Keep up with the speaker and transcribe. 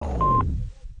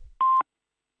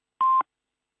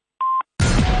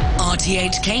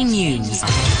RTHK News.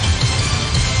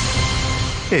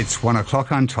 It's 1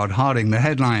 o'clock. I'm Todd Harding. The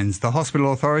headlines. The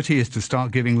hospital authority is to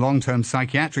start giving long-term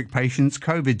psychiatric patients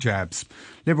COVID jabs.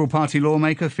 Liberal Party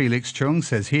lawmaker Felix Chung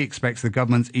says he expects the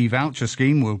government's e-voucher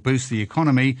scheme will boost the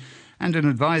economy. And an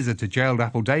advisor to jailed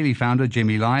Apple Daily founder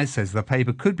Jimmy Lai says the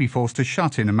paper could be forced to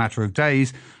shut in a matter of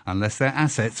days unless their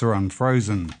assets are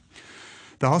unfrozen.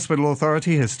 The hospital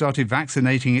authority has started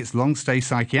vaccinating its long-stay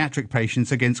psychiatric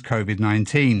patients against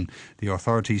COVID-19. The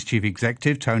authority's chief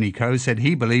executive, Tony Koh, said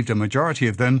he believed a majority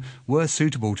of them were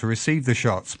suitable to receive the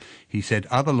shots. He said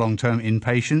other long-term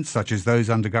inpatients, such as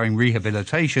those undergoing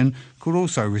rehabilitation, could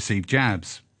also receive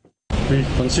jabs. We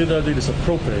consider it is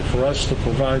appropriate for us to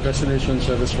provide vaccination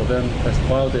service for them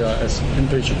while they are as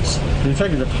inpatients. In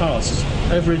fact, in the past,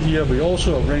 every year we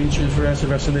also arrange influenza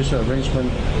vaccination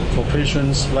arrangement for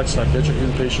patients like psychiatric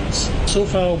inpatients. So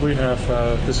far, we have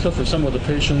discussed with some of the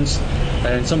patients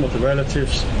and some of the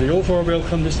relatives. They overall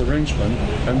welcome this arrangement,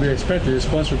 and we expect the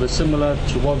response will be similar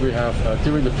to what we have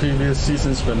during the previous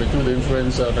seasons when we do the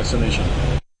influenza vaccination.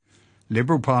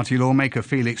 Liberal Party lawmaker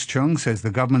Felix Chung says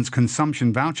the government's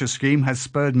consumption voucher scheme has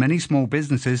spurred many small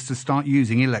businesses to start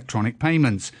using electronic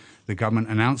payments. The government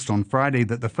announced on Friday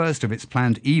that the first of its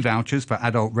planned e-vouchers for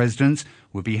adult residents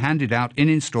would be handed out in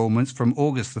instalments from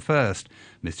August the 1st.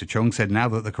 Mr Chung said now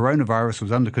that the coronavirus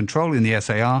was under control in the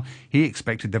SAR, he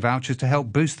expected the vouchers to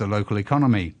help boost the local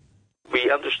economy. We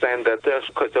understand that there's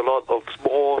quite a lot of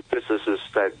small businesses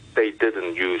that they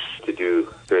didn't use to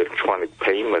do the electronic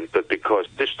payment, but because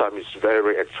this time it's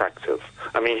very attractive.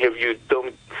 I mean, if you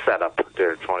don't set up the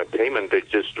electronic payment, they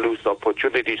just lose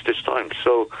opportunities this time.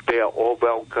 So they are all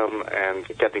welcome and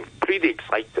getting pretty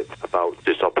excited about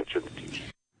this opportunity.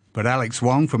 But Alex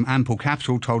Wong from Ample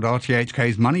Capital told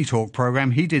RTHK's Money Talk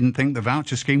programme he didn't think the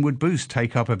voucher scheme would boost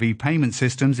take-up of e-payment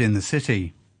systems in the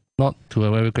city. Not to a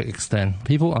very great extent.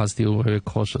 People are still very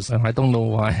cautious, and I don't know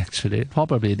why, actually.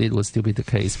 Probably it will still be the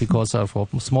case because for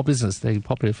small business, they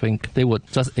probably think they would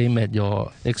just aim at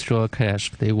your extra cash.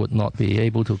 They would not be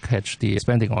able to catch the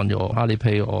spending on your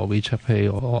Alipay or WeChat Pay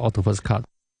or Octopus card.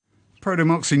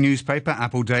 Pro-democracy newspaper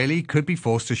Apple Daily could be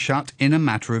forced to shut in a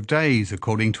matter of days,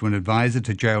 according to an advisor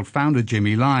to jailed founder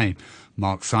Jimmy Lai.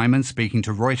 Mark Simon, speaking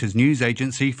to Reuters news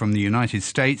agency from the United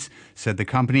States, said the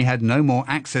company had no more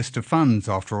access to funds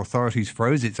after authorities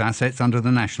froze its assets under the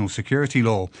national security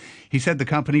law. He said the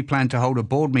company planned to hold a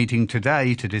board meeting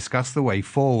today to discuss the way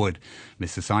forward.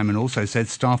 Mr. Simon also said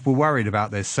staff were worried about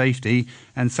their safety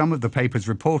and some of the paper's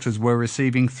reporters were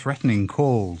receiving threatening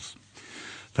calls.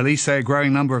 Police say a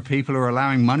growing number of people are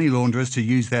allowing money launderers to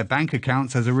use their bank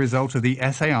accounts as a result of the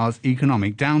SAR's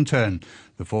economic downturn.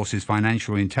 The force's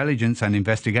Financial Intelligence and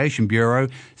Investigation Bureau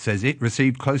says it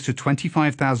received close to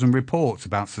 25,000 reports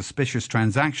about suspicious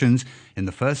transactions in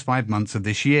the first 5 months of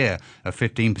this year, a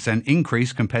 15%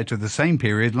 increase compared to the same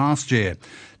period last year.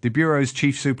 The Bureau's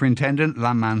Chief Superintendent,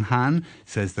 Lam Man Han,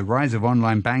 says the rise of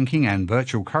online banking and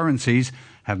virtual currencies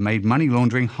have made money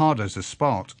laundering harder to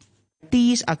spot.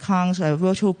 These accounts,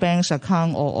 virtual banks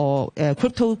account or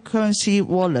cryptocurrency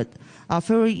wallet, are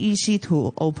very easy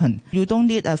to open. You don't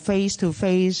need a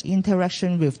face-to-face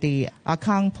interaction with the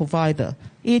account provider.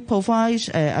 It provides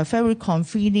a very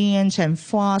convenient and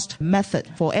fast method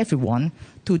for everyone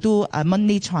to do a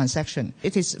money transaction.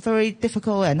 It is very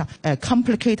difficult and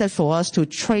complicated for us to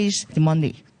trace the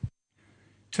money.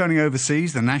 Turning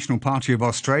overseas, the National Party of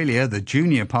Australia, the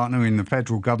junior partner in the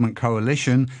federal government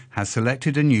coalition, has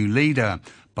selected a new leader.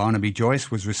 Barnaby Joyce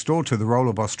was restored to the role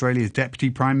of Australia's Deputy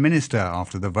Prime Minister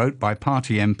after the vote by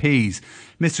party MPs.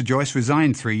 Mr Joyce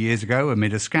resigned 3 years ago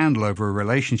amid a scandal over a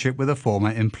relationship with a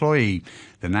former employee.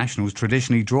 The Nationals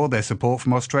traditionally draw their support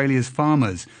from Australia's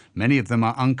farmers. Many of them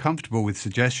are uncomfortable with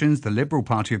suggestions the Liberal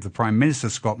Party of the Prime Minister,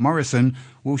 Scott Morrison,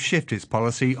 will shift its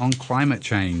policy on climate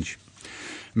change.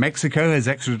 Mexico has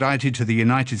extradited to the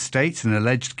United States an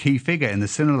alleged key figure in the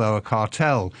Sinaloa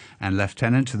cartel and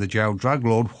lieutenant to the jailed drug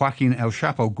lord Joaquin El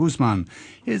Chapo Guzman.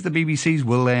 Here's the BBC's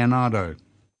Will Leonardo.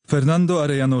 Fernando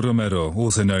Arellano Romero,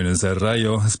 also known as El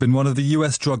Rayo, has been one of the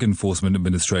U.S. Drug Enforcement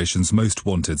Administration's most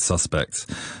wanted suspects.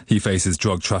 He faces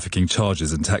drug trafficking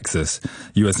charges in Texas.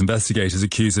 U.S. investigators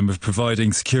accuse him of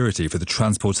providing security for the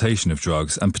transportation of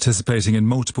drugs and participating in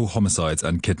multiple homicides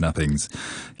and kidnappings.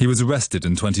 He was arrested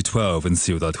in 2012 in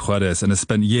Ciudad Juarez and has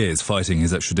spent years fighting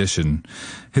his extradition.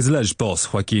 His alleged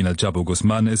boss, Joaquin El Chapo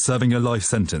Guzman, is serving a life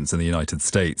sentence in the United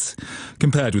States.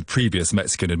 Compared with previous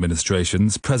Mexican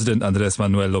administrations, President Andrés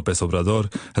Manuel López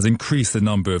Obrador has increased the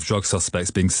number of drug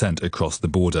suspects being sent across the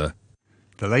border.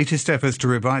 The latest efforts to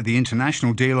revive the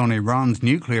international deal on Iran's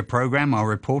nuclear program are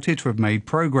reported to have made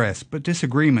progress, but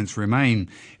disagreements remain.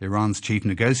 Iran's chief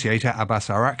negotiator Abbas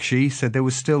Araghchi said there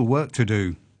was still work to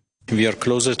do. We are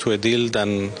closer to a deal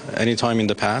than any time in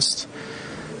the past,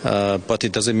 but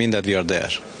it doesn't mean that we are there.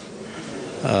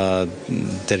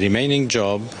 The remaining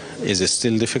job is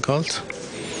still difficult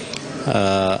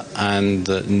and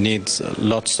needs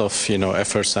lots of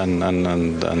efforts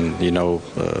and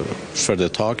further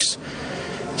talks.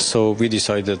 So we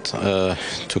decided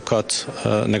to cut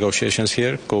negotiations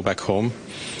here, go back home,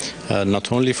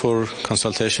 not only for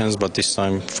consultations, but this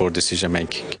time for decision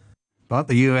making. But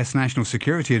the US National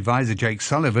Security Advisor Jake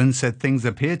Sullivan said things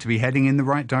appear to be heading in the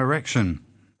right direction.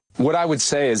 What I would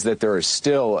say is that there is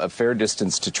still a fair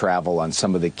distance to travel on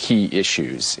some of the key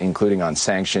issues, including on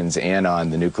sanctions and on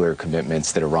the nuclear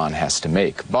commitments that Iran has to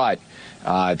make. But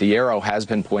the arrow has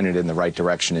been pointed in the right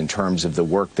direction in terms of the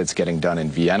work that's getting done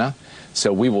in Vienna.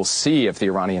 So we will see if the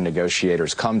Iranian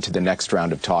negotiators come to the next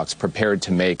round of talks prepared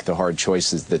to make the hard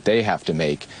choices that they have to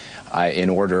make in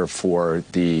order for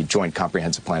the Joint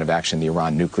Comprehensive Plan of Action, the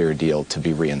Iran nuclear deal, to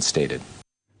be reinstated.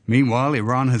 Meanwhile,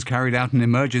 Iran has carried out an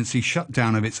emergency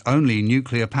shutdown of its only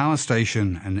nuclear power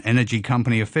station. An energy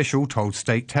company official told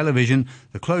state television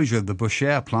the closure of the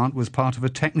Bushehr plant was part of a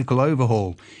technical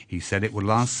overhaul. He said it would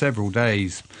last several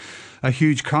days. A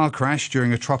huge car crash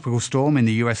during a tropical storm in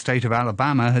the U.S. state of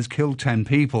Alabama has killed 10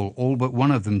 people, all but one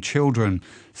of them children.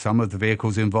 Some of the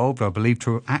vehicles involved are believed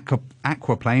to have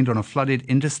aquaplaned on a flooded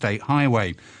interstate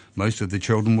highway. Most of the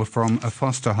children were from a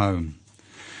foster home.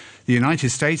 The United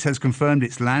States has confirmed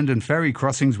its land and ferry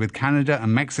crossings with Canada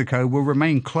and Mexico will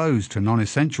remain closed to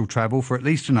non-essential travel for at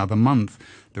least another month.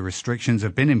 The restrictions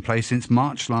have been in place since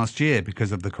March last year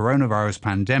because of the coronavirus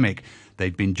pandemic.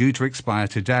 They'd been due to expire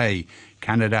today.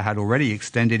 Canada had already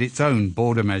extended its own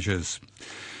border measures.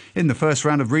 In the first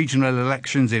round of regional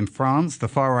elections in France, the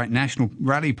far-right National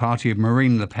Rally Party of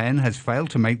Marine Le Pen has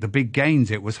failed to make the big gains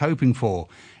it was hoping for.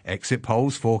 Exit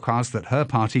polls forecast that her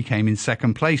party came in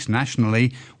second place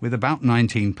nationally with about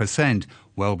 19%,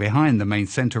 well behind the main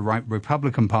centre-right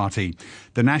Republican Party.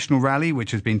 The National Rally,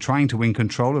 which has been trying to win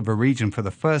control of a region for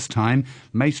the first time,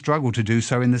 may struggle to do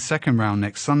so in the second round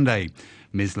next Sunday.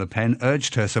 Ms. Le Pen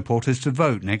urged her supporters to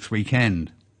vote next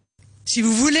weekend. Si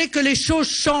vous voulez que les choses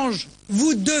changent,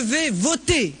 vous devez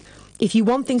voter. If you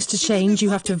want things to change, you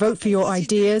have to vote for your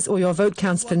ideas or your vote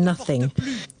counts for nothing.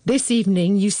 This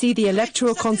evening, you see the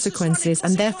electoral consequences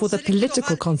and therefore the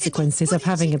political consequences of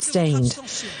having abstained.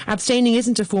 Abstaining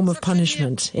isn't a form of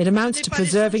punishment. It amounts to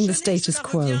preserving the status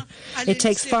quo. It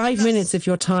takes 5 minutes of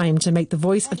your time to make the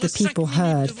voice of the people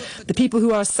heard, the people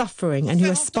who are suffering and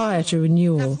who aspire to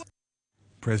renewal.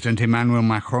 President Emmanuel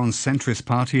Macron's centrist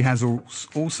party has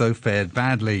also fared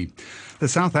badly. The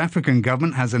South African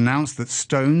government has announced that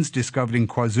stones discovered in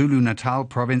KwaZulu-Natal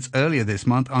province earlier this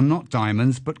month are not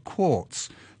diamonds but quartz.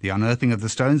 The unearthing of the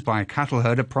stones by a cattle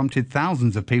herder prompted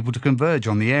thousands of people to converge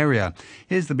on the area.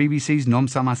 Here's the BBC's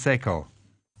Nomsa Maseko.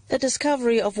 The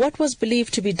discovery of what was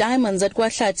believed to be diamonds at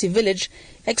KwaHlatsi village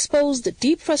exposed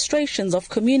deep frustrations of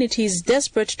communities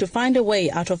desperate to find a way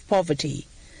out of poverty.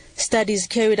 Studies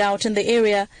carried out in the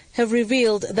area have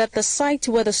revealed that the site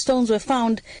where the stones were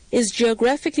found is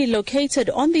geographically located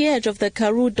on the edge of the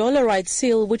Karoo Dolerite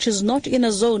seal, which is not in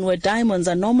a zone where diamonds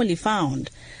are normally found.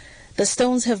 The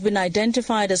stones have been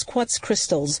identified as quartz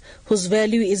crystals, whose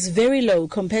value is very low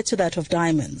compared to that of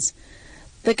diamonds.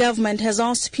 The government has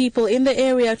asked people in the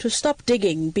area to stop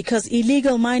digging because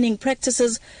illegal mining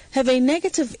practices have a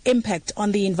negative impact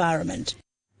on the environment.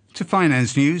 To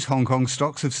finance news, Hong Kong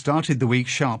stocks have started the week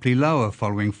sharply lower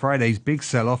following Friday's big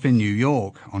sell-off in New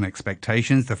York. On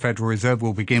expectations, the Federal Reserve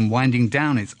will begin winding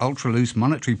down its ultra-loose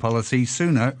monetary policy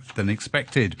sooner than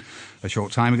expected. A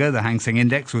short time ago, the Hang Seng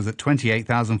Index was at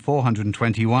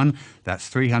 28,421. That's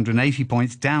 380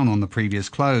 points down on the previous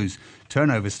close.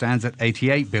 Turnover stands at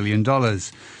 $88 billion.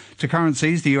 To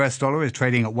currencies, the US dollar is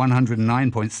trading at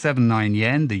 109.79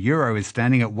 yen, the euro is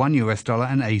standing at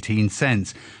 $1 and 18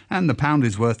 cents, and the pound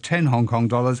is worth 10 Hong Kong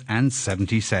dollars and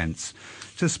 70 cents.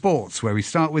 To sports, where we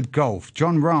start with golf.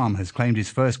 Jon Rahm has claimed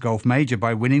his first golf major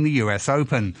by winning the US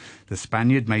Open. The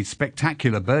Spaniard made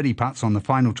spectacular birdie putts on the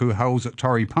final 2 holes at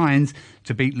Torrey Pines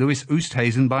to beat Louis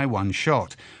Oosthuizen by 1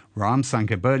 shot. Rahm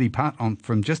sank a birdie putt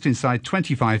from just inside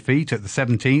 25 feet at the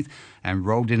 17th and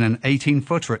rolled in an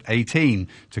 18-footer at 18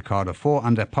 to card a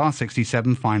 4-under par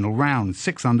 67 final round,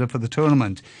 6 under for the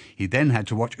tournament. He then had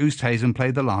to watch Oosthuizen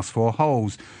play the last 4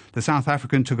 holes. The South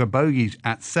African took a bogey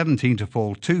at 17 to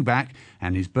fall 2 back,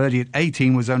 and his birdie at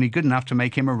 18 was only good enough to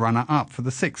make him a runner-up for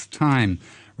the 6th time.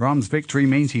 Rahm's victory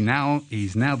means he's now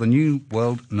the new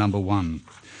world number 1.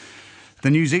 The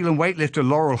New Zealand weightlifter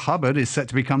Laurel Hubbard is set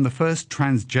to become the first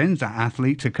transgender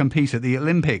athlete to compete at the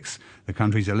Olympics. The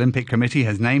country's Olympic Committee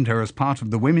has named her as part of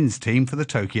the women's team for the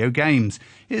Tokyo Games.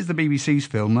 Here's the BBC's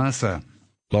Phil Mercer.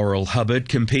 Laurel Hubbard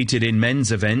competed in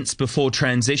men's events before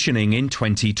transitioning in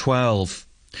 2012.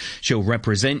 She'll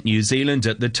represent New Zealand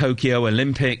at the Tokyo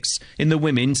Olympics in the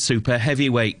women's super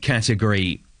heavyweight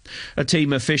category. A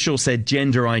team official said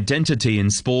gender identity in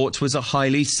sport was a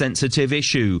highly sensitive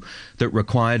issue that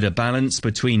required a balance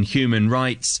between human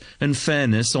rights and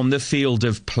fairness on the field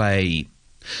of play.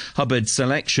 Hubbard's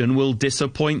selection will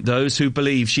disappoint those who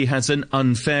believe she has an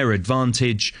unfair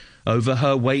advantage over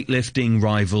her weightlifting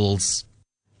rivals.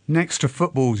 Next to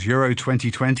football's Euro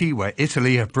 2020, where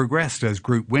Italy have progressed as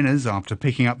group winners after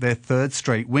picking up their third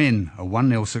straight win, a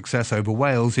 1-0 success over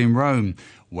Wales in Rome.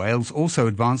 Wales also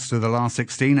advanced to the last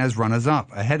 16 as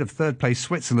runners-up, ahead of third-place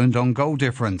Switzerland on goal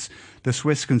difference. The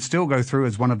Swiss can still go through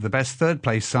as one of the best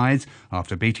third-place sides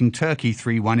after beating Turkey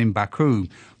 3-1 in Baku.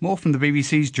 More from the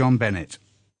BBC's John Bennett.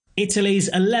 Italy's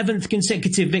 11th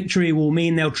consecutive victory will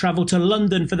mean they'll travel to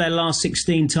London for their last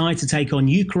 16 tie to take on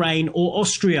Ukraine or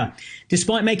Austria.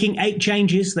 Despite making 8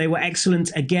 changes, they were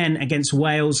excellent again against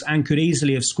Wales and could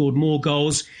easily have scored more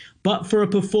goals, but for a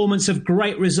performance of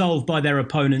great resolve by their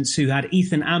opponents, who had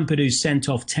Ethan Ampadu sent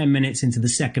off 10 minutes into the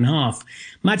second half.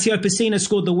 Matteo Pessina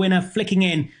scored the winner, flicking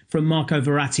in from Marco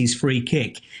Verratti's free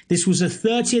kick. This was a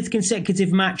 30th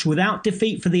consecutive match without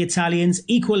defeat for the Italians,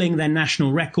 equalling their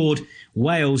national record.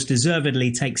 Wales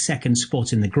deservedly take second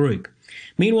spot in the group.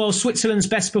 Meanwhile, Switzerland's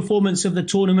best performance of the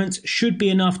tournament should be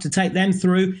enough to take them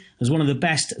through as one of the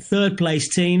best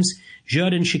third-place teams.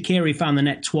 Xherdan Shaqiri found the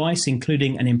net twice,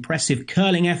 including an impressive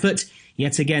curling effort.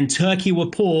 Yet again, Turkey were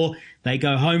poor. They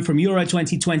go home from Euro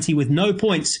 2020 with no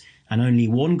points and only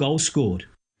 1 goal scored.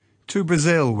 To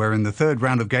Brazil, where in the third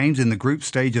round of games in the group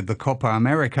stage of the Copa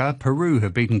America, Peru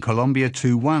have beaten Colombia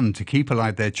 2-1 to keep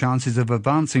alive their chances of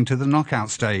advancing to the knockout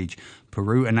stage.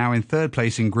 Peru are now in third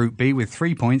place in Group B with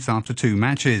 3 points after 2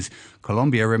 matches.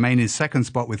 Colombia remain in second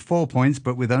spot with 4 points,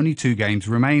 but with only 2 games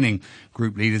remaining.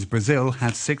 Group leaders Brazil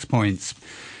had 6 points.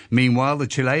 Meanwhile, the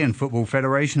Chilean Football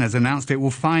Federation has announced it will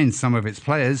fine some of its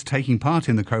players taking part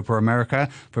in the Copa America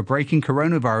for breaking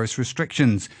coronavirus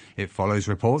restrictions. It follows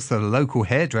reports that a local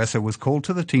hairdresser was called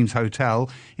to the team's hotel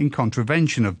in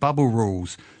contravention of bubble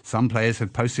rules. Some players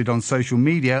had posted on social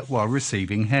media while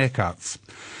receiving haircuts.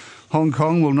 Hong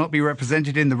Kong will not be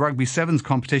represented in the Rugby Sevens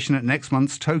competition at next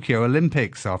month's Tokyo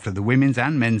Olympics after the women's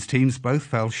and men's teams both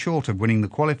fell short of winning the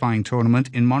qualifying tournament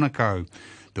in Monaco.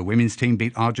 The women's team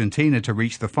beat Argentina to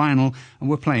reach the final and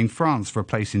were playing France for a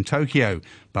place in Tokyo,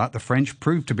 but the French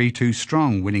proved to be too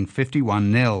strong, winning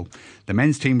 51-0. The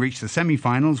men's team reached the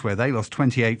semi-finals where they lost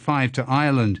 28-5 to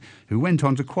Ireland, who went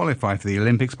on to qualify for the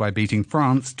Olympics by beating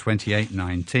France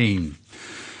 28-19.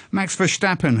 Max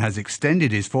Verstappen has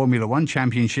extended his Formula One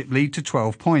championship lead to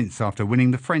 12 points after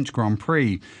winning the French Grand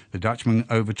Prix. The Dutchman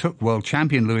overtook world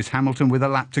champion Lewis Hamilton with a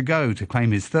lap to go to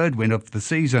claim his third win of the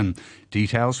season.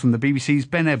 Details from the BBC's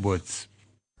Ben Edwards.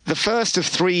 The first of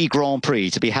 3 Grand Prix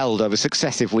to be held over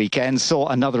successive weekends saw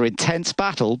another intense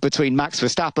battle between Max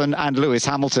Verstappen and Lewis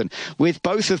Hamilton, with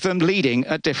both of them leading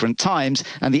at different times,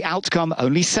 and the outcome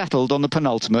only settled on the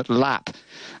penultimate lap.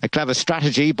 A clever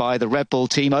strategy by the Red Bull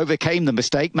team overcame the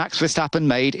mistake Max Verstappen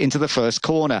made into the first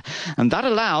corner, and that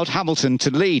allowed Hamilton to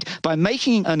lead. By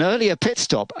making an earlier pit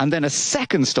stop and then a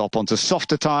second stop onto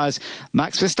softer tyres,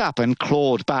 Max Verstappen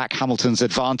clawed back Hamilton's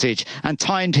advantage and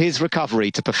timed his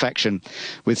recovery to perfection.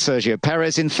 With Sergio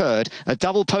Perez in third, a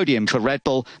double podium for Red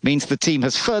Bull means the team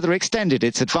has further extended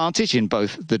its advantage in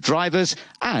both the Drivers'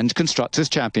 and Constructors'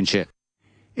 Championship.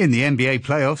 In the NBA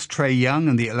playoffs, Trae Young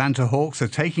and the Atlanta Hawks are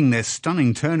taking their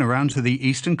stunning turnaround to the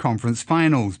Eastern Conference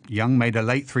Finals. Young made a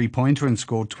late three-pointer and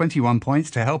scored 21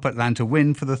 points to help Atlanta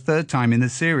win for the third time in the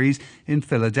series in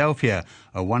Philadelphia,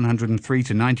 a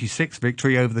 103-96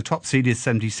 victory over the top-seeded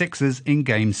 76ers in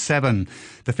Game 7.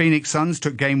 The Phoenix Suns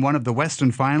took Game 1 of the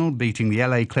Western Final, beating the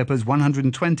LA Clippers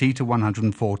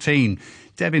 120-114.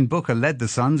 Devin Booker led the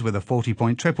Suns with a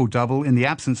 40-point triple-double in the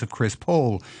absence of Chris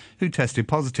Paul, who tested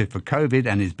positive for COVID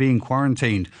and is being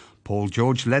quarantined. Paul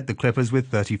George led the Clippers with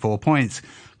 34 points.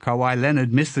 Kawhi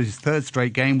Leonard missed his third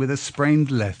straight game with a sprained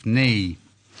left knee.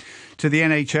 To the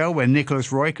NHL, where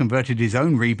Nicholas Roy converted his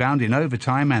own rebound in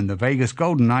overtime and the Vegas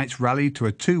Golden Knights rallied to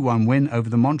a 2-1 win over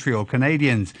the Montreal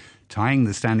Canadiens, tying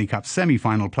the Stanley Cup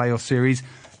semi-final playoff series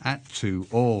at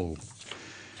 2-2.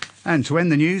 And to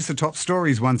end the news, the top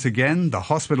stories once again. The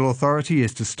hospital authority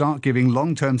is to start giving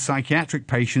long-term psychiatric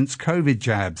patients COVID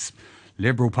jabs.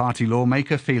 Liberal Party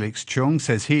lawmaker Felix Chung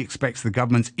says he expects the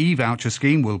government's e-voucher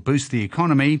scheme will boost the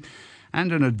economy.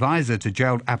 And an advisor to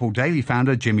jailed Apple Daily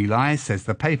founder Jimmy Lai says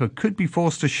the paper could be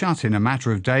forced to shut in a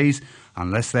matter of days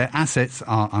unless their assets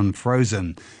are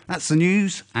unfrozen. That's the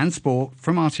news and sport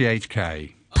from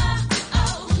RTHK.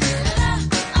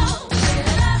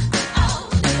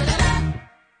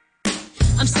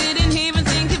 I'm sitting here and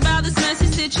thinking about this messy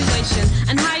situation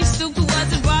and how you stupid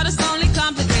was it brought us only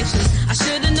complications. I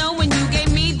should have known when you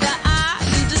gave me the eye.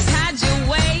 You just had your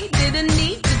way, didn't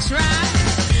need to try.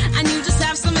 And you just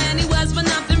have so many words but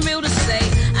nothing real to say.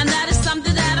 And that is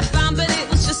something that I found, but it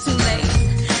was just too late.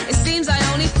 It seems I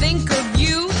only think of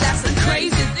you. That's the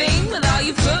crazy thing with all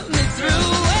you put me through.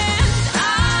 And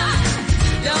I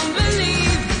don't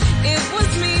believe it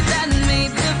was me that made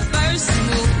the first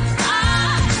move.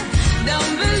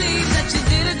 Don't believe that you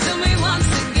did it to me once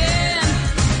again.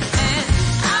 And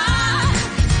I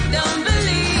don't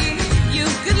believe you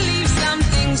could leave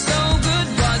something so good.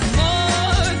 What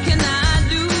more can I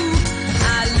do?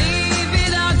 I leave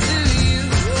it all to you.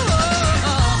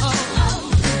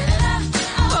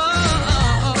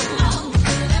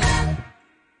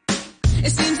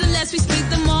 It seems the less we speak,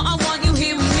 the more I want you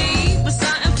here with me. But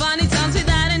something funny tells me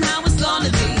that ain't how it's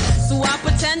gonna be. So I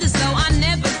pretend as though I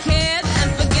never cared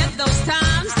and forget those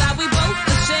times that we both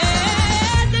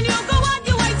shared. Then you'll go on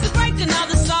your way to break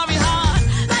another sorry heart,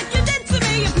 like you did to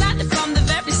me. You planned it from the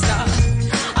very start.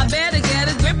 I better get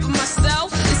a grip of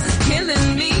myself. This is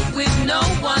killing me with no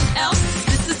one else.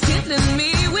 This is killing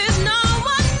me with no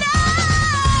one else.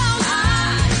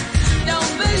 I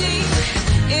don't believe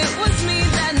it was me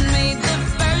that made the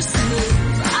first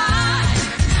move. I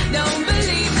don't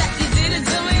believe that you did it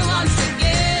to me once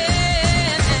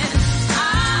again. And I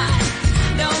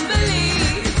don't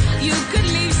believe you could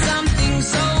leave something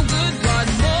so good. What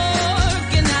more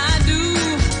can I do?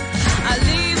 I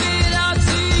leave it all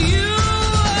to you.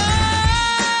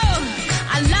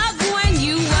 I love when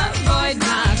you avoid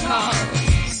my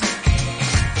calls.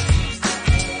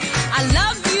 I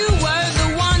love you were the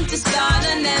one to start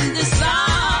and end the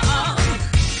song.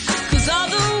 'Cause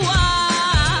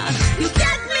otherwise you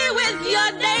get me with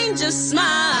your danger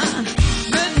smile.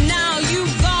 But now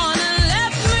you've gone and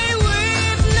left me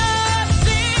with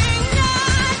nothing. I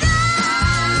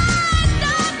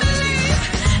don't believe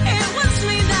it was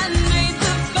me that made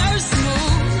the first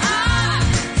move. I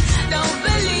don't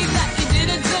believe that you did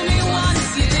it to me once.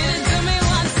 You did it to me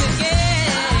once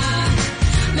again.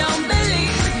 Don't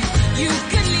believe you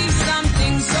could leave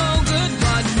something so good.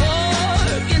 What more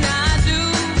can I do?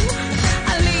 I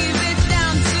leave it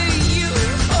down to you.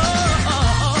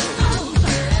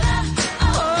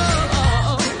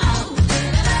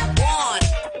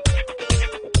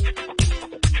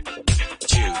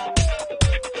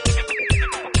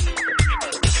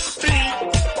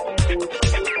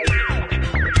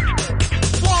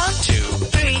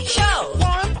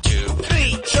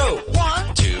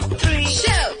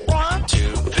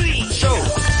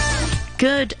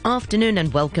 Good afternoon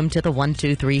and welcome to the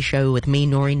 123 show with me,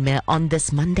 Noreen Mir, on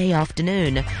this Monday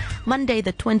afternoon. Monday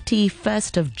the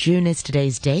 21st of June is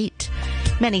today's date.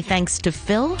 Many thanks to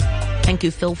Phil. Thank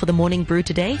you, Phil, for the morning brew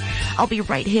today. I'll be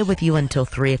right here with you until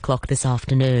 3 o'clock this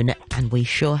afternoon, and we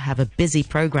sure have a busy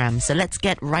program, so let's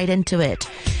get right into it.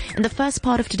 In the first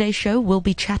part of today's show, we'll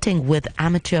be chatting with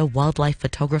amateur wildlife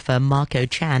photographer Marco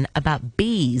Chan about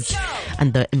bees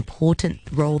and the important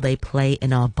role they play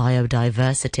in our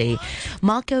biodiversity.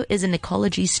 Marco is an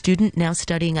ecology student now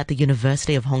studying at the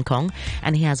University of Hong Kong,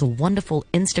 and he has a wonderful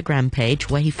Instagram page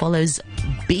where he follows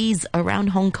bees around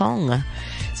Hong Kong.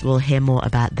 So we'll hear more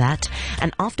about that.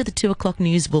 And after the 2 o'clock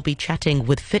news, we'll be chatting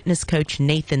with fitness coach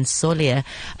Nathan Solier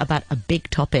about a big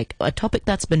topic, a topic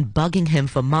that's been bugging him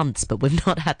for months, but we've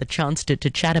not had the chance to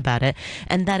chat about it,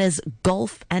 and that is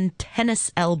golf and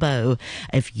tennis elbow.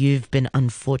 If you've been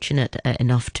unfortunate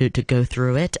enough to go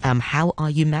through it, how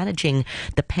are you managing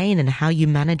the pain and how are you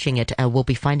managing it? We'll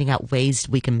be finding out ways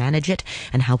we can manage it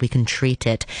and how we can treat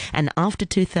it. And after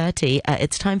 2:30,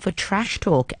 it's time for Trash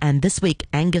Talk, and this week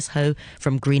Angus Ho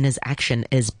from Greeners Action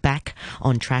is back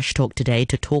on Trash Talk today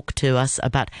to talk to us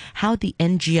about how the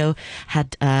NGO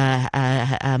had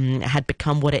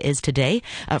become what it is today,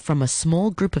 from a small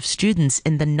group of students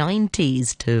in the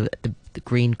 90s to the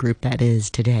green group that is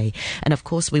today. And of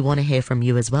course, we want to hear from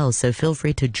you as well, so feel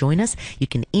free to join us. You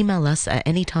can email us at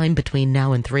any time between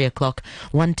now and 3 o'clock,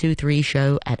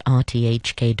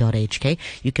 123show@rthk.hk.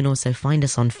 You can also find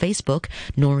us on Facebook,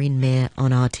 Noreen Mir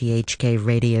on RTHK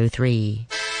Radio 3.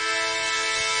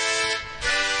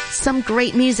 Some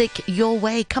great music your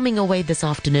way, coming away this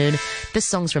afternoon. This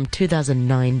song's from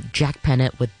 2009, Jack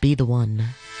Pennant with Be The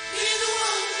One.